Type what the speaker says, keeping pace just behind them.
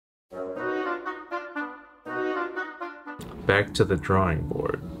Back to the drawing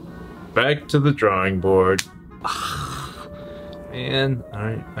board. Back to the drawing board. Man,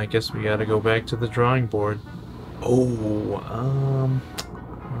 alright, I guess we gotta go back to the drawing board. Oh,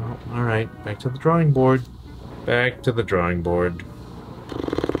 alright, back to the drawing board. Back to the drawing board.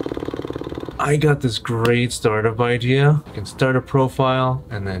 I got this great startup idea. You can start a profile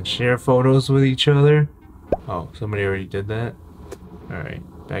and then share photos with each other. Oh, somebody already did that? Alright,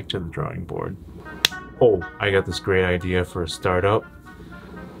 back to the drawing board. Oh, I got this great idea for a startup.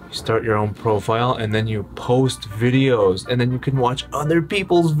 You start your own profile and then you post videos and then you can watch other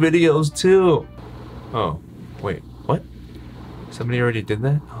people's videos too. Oh, wait, what? Somebody already did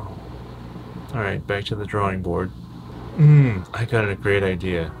that? Oh. Alright, back to the drawing board. I got a great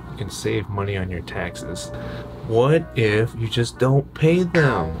idea. You can save money on your taxes. What if you just don't pay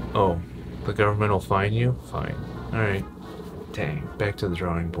them? Oh, the government will fine you? Fine. Alright. Dang, back to the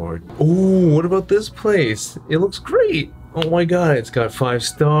drawing board. Oh, what about this place? It looks great! Oh my god, it's got 5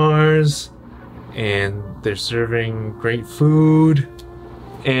 stars, and they're serving great food,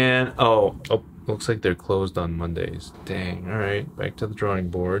 and oh, looks like they're closed on Mondays. Dang, alright, back to the drawing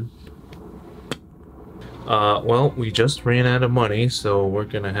board. Well, we just ran out of money, so we're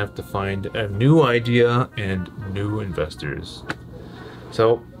gonna have to find a new idea and new investors.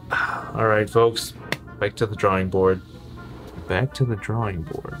 So, alright folks, back to the drawing board. Back to the drawing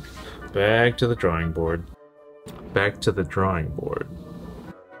board. Back to the drawing board. Back to the drawing board.